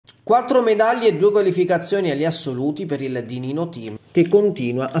4 medaglie e 2 qualificazioni agli assoluti per il di Nino Team, che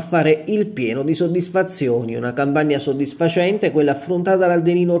continua a fare il pieno di soddisfazioni. Una campagna soddisfacente, quella affrontata dal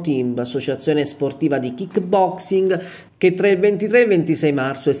Nino Team, associazione sportiva di kickboxing, che tra il 23 e il 26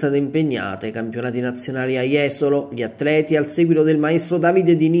 marzo è stata impegnata ai campionati nazionali a Jesolo. Gli atleti, al seguito del maestro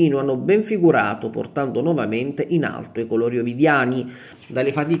Davide Di Nino, hanno ben figurato, portando nuovamente in alto i colori ovidiani.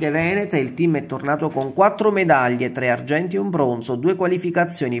 Dalle fatiche venete il team è tornato con 4 medaglie, 3 argenti e un bronzo, 2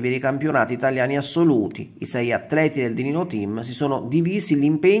 qualificazioni per i campionati italiani assoluti. I 6 atleti del Di Nino Team si sono divisi gli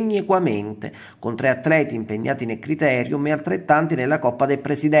impegni equamente, con 3 atleti impegnati nel criterium e altrettanti nella Coppa del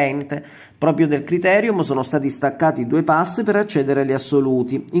Presidente. Proprio del criterium sono stati staccati 2 pass per accedere agli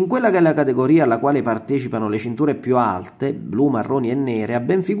assoluti. In quella che è la categoria alla quale partecipano le cinture più alte, blu, marroni e nere, ha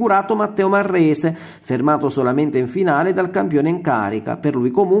ben figurato Matteo Marrese, fermato solamente in finale dal campione in carica. Per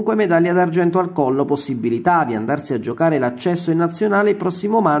lui comunque medaglia d'argento al collo, possibilità di andarsi a giocare l'accesso in nazionale il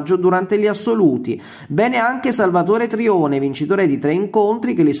prossimo maggio durante gli assoluti. Bene anche Salvatore Trione, vincitore di 3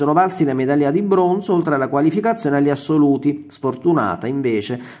 incontri che gli sono valsi la medaglia di bronzo oltre alla qualificazione agli assoluti. Sfortunata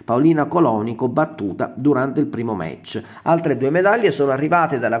invece Paolina Colonico, battuta durante il primo match. Altre 2 medaglie sono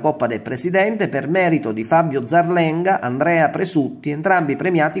arrivate dalla Coppa del Presidente per merito di Fabio Zarlenga, Andrea Presutti, entrambi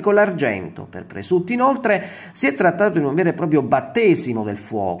premiati con l'argento. Per Presutti inoltre si è trattato di un vero e proprio battesimo del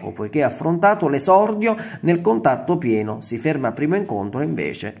fuoco, poiché ha affrontato l'esordio nel contatto pieno. Si ferma al primo incontro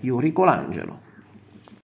invece Yuri Colangelo.